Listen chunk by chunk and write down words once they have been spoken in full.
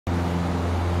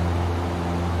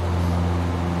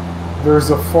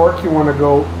There's a fork, you want to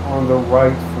go on the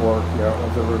right fork, yeah,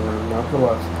 of the river, not the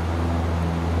left.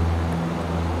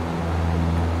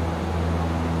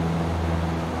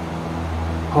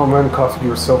 Oh man, Coffee, you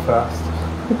were so fast.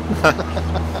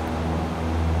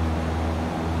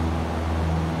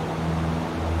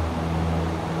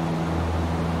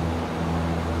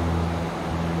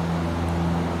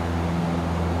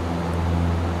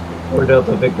 Or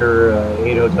Delta Victor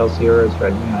 8 Hotel Sierra is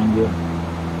right behind you.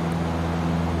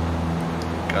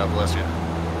 God bless you.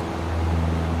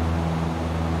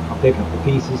 I'll pick up the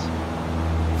pieces.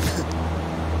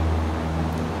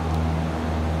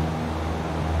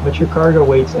 What's your cargo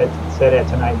weight set at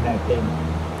tonight in that thing?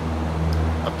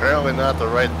 Apparently not the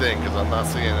right thing, because I'm not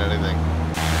seeing anything.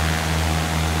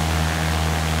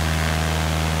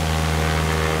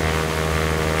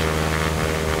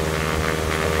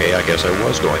 Okay, I guess I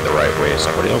was going the right way.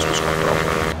 Somebody else was going wrong.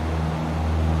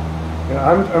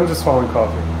 Yeah, I'm just following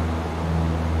Coffee.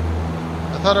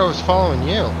 I thought I was following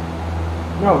you.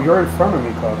 No, you're in front of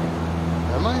me, Coffee.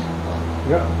 Am I? Oh.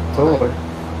 Yeah, totally.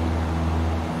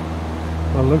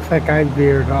 Well, it looks like I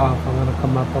veered off. I'm going to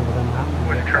come up over the mountain.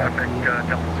 With traffic,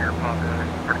 Delta Zero Papa,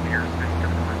 for years,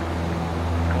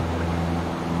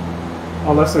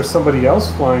 Unless there's somebody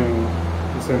else flying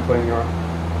the same plane you are. I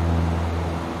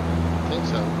think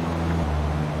so.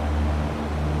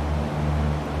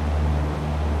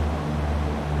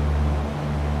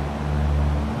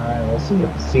 Alright, we'll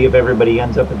see if everybody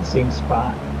ends up in the same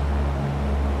spot.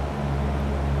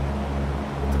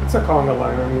 It's a Conga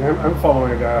line. I mean, I'm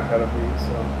following a guy ahead of me,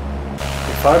 so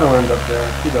if I don't end up there,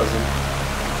 he doesn't.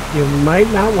 You might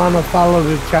not want to follow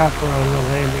the chopper on the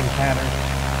landing pattern.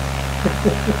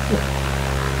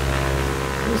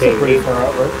 It's pretty far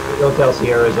out, right? Hotel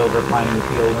Sierra is over flying the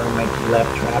field room, make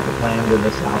left traffic land to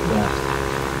the southwest.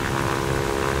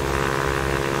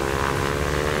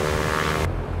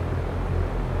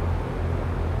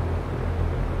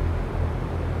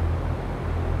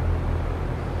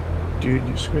 Dude,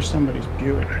 you squished somebody's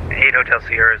Buick. 8 Hotel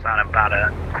Sierra is on about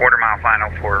a quarter-mile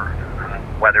final for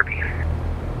Weatherby.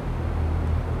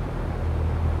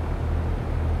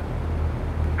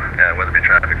 Yeah, Weatherby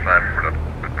traffic 5 for the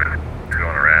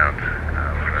going around.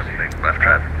 We're going to take left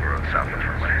traffic for the southwest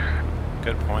runway.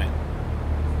 Good point.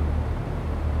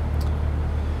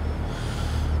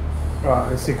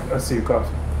 I see you,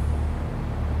 Coffee.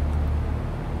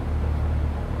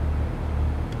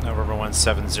 November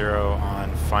 170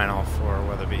 on final for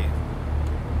Weatherby,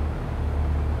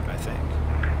 I think.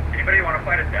 Anybody want to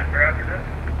fly to Denver after this?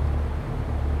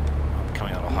 I'm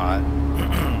becoming a little hot.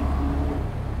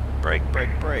 Break.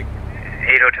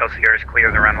 8 Hotel Sierra is clear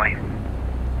of the runway.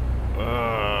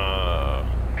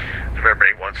 November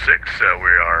 816, we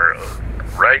are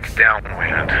right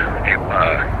downwind.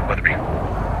 Weatherby.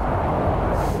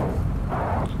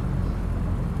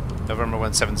 November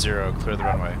 170, clear the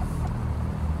runway.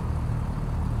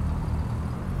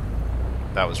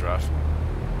 That was rough.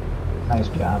 Nice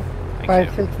job.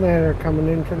 569 are coming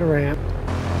into the ramp.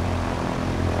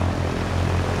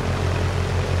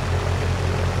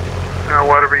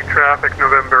 Weatherby traffic,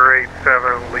 November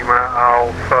 87, Lima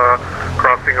Alpha,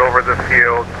 crossing over the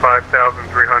field,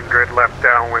 5,300, left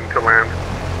downwind to land.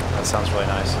 That sounds really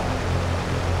nice.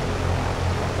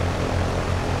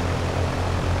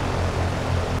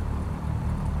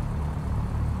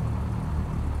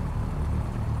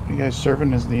 You guys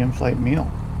serving as the in-flight meal?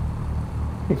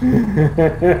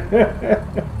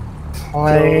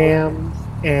 Clams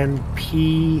and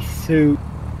pea soup.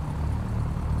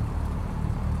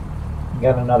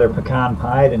 Got another pecan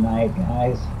pie tonight,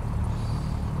 guys.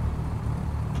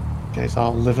 You guys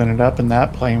all living it up in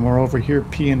that plane. We're over here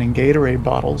peeing in Gatorade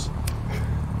bottles.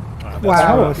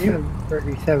 Wow,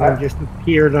 737 just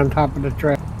appeared on top of the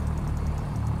track.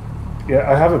 Yeah,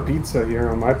 I have a pizza here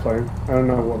on my plane. I don't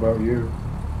know what about you.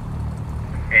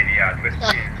 Hey, the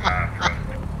whiskey frozen.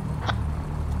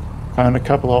 Found a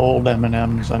couple of old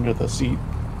M&Ms under the seat.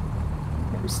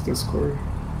 There's Discord.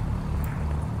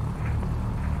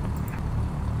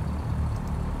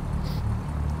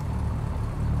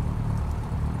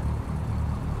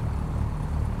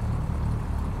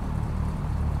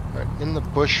 In the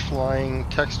bush flying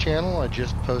text channel, I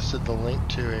just posted the link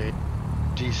to a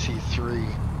DC-3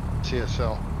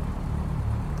 CSL.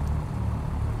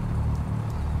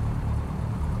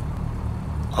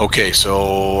 Okay,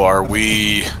 so are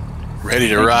we ready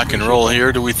to rock and roll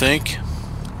here, do we think?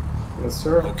 Yes,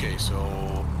 sir. Okay,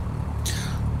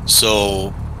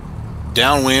 so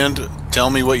downwind,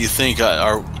 tell me what you think.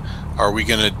 Are we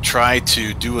going to try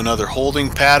to do another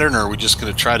holding pattern, or are we just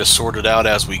going to try to sort it out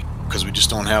as we, because we just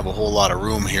don't have a whole lot of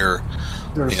room here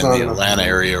There's in not the enough Atlanta time.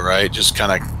 area, right? Just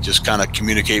kind of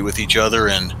communicate with each other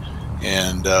and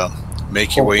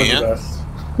make your Hope way for the in. best.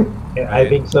 Yeah, I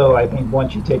think so. I think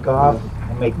once you take off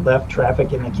and make left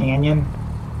traffic in the canyon,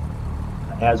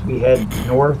 as we head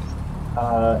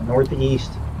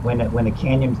northeast, when the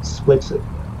canyon splits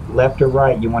left or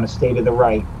right, you want to stay to the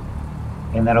right,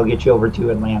 and that'll get you over to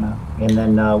Atlanta. And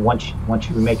then once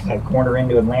you make that corner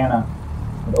into Atlanta,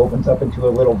 it opens up into a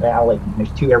little valley.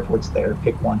 There's 2 airports there.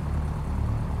 Pick one.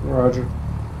 Roger.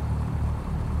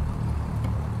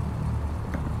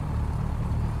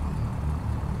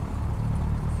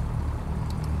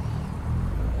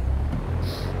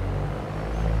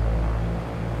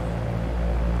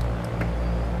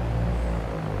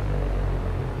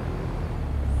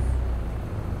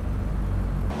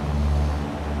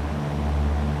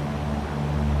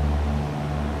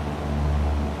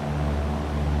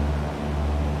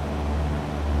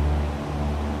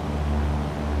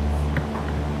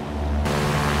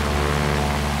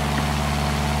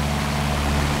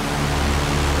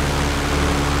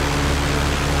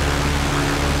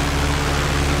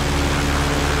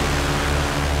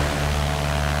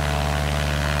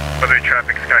 Weatherby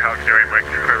traffic, Skyhawk 0, break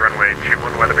through runway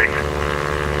 21 Weatherby.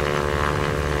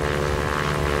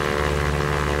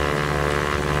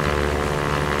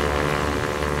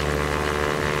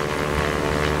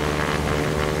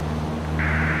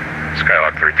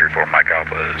 Skyhawk 334, Mike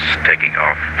Alpha is taking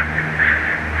off.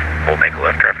 We'll make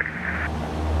left traffic.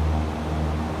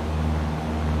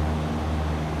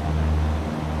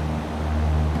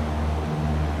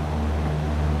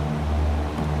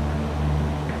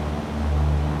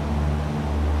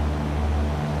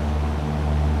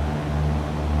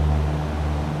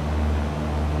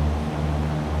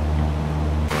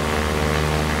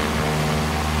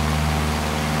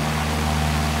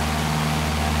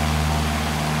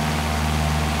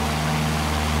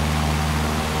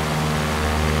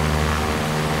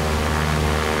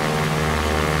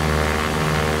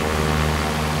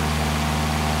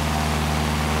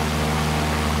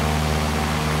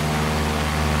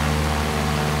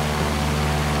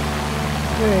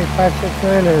 Hey,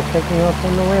 569er taking off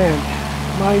from the ranch.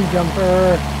 Mine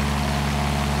jumper.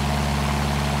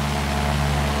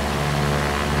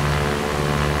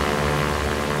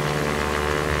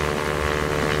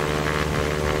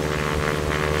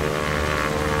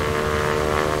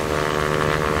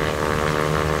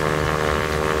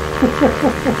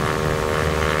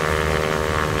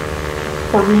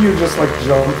 For me, you just like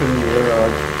jump in the air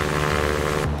like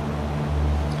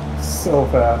so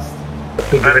fast.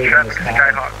 Atlanta traffic,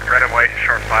 Skyhawk, red and white,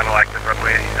 short final, active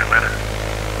runway, Atlanta.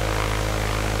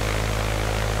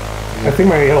 I think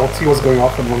my LT was going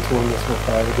off at 121 this one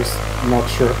 5, I'm just not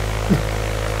sure.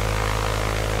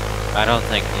 I don't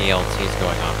think ELT is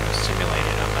going off with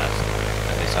simulated on that.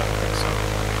 At least I don't think so.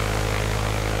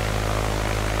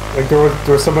 Like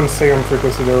there was someone saying on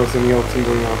frequency there was an ELT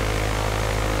going on.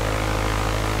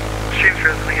 Machine's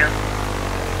risen again.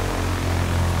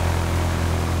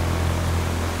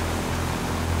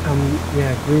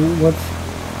 Yeah, green, what's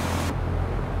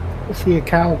the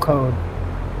ACAL code?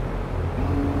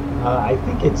 I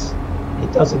think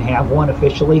it doesn't have one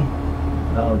officially.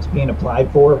 It's being applied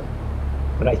for,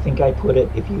 but I think I put it,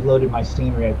 if you loaded my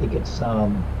scenery, I think it's,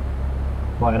 well,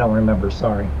 I don't remember,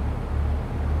 sorry.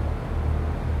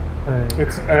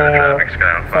 It's Traffic,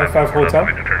 Skyhawk 55 Hotel.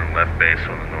 To turn left base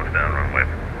on the northbound runway,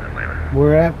 Atlanta.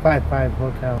 We're at 55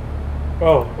 Hotel.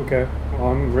 Oh, okay. Well,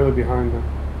 I'm really behind then.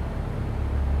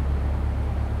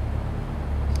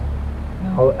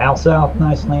 Oh, Al South,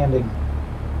 nice landing.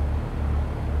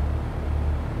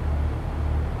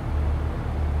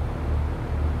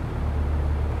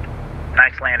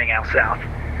 Nice landing, Al South.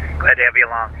 Glad to have you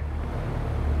along.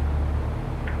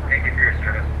 Thank you for your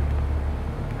service.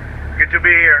 Good to be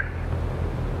here.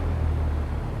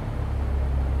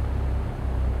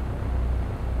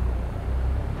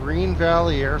 Green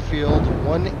Valley Airfield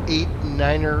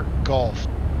 189er Golf.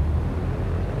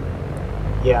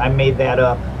 Yeah, I made that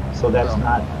up, so that's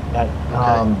not that.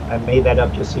 Okay. I made that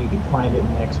up just so you can find it in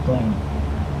the next plane.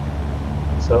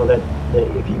 So that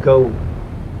if you go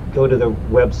to the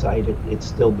website, it's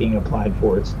still being applied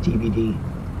for. It's TBD.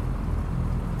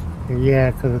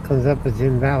 Yeah, because it comes up as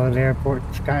invalid airport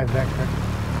sky vector.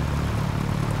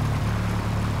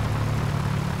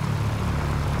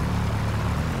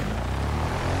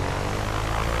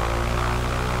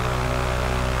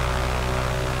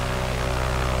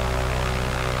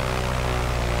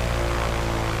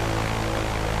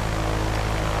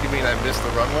 You mean I missed the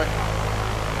runway?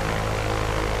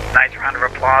 Nice round of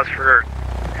applause for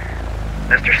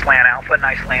Mr. Slant Alpha.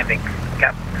 Nice landing.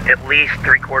 Got at least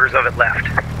 3/4 of it left.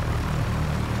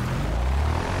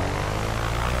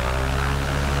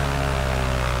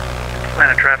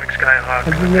 Atlanta traffic, Skyhawk.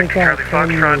 How'd you make out Charlie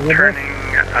Foxtrot from the river?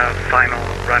 turning final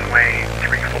runway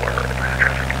 30.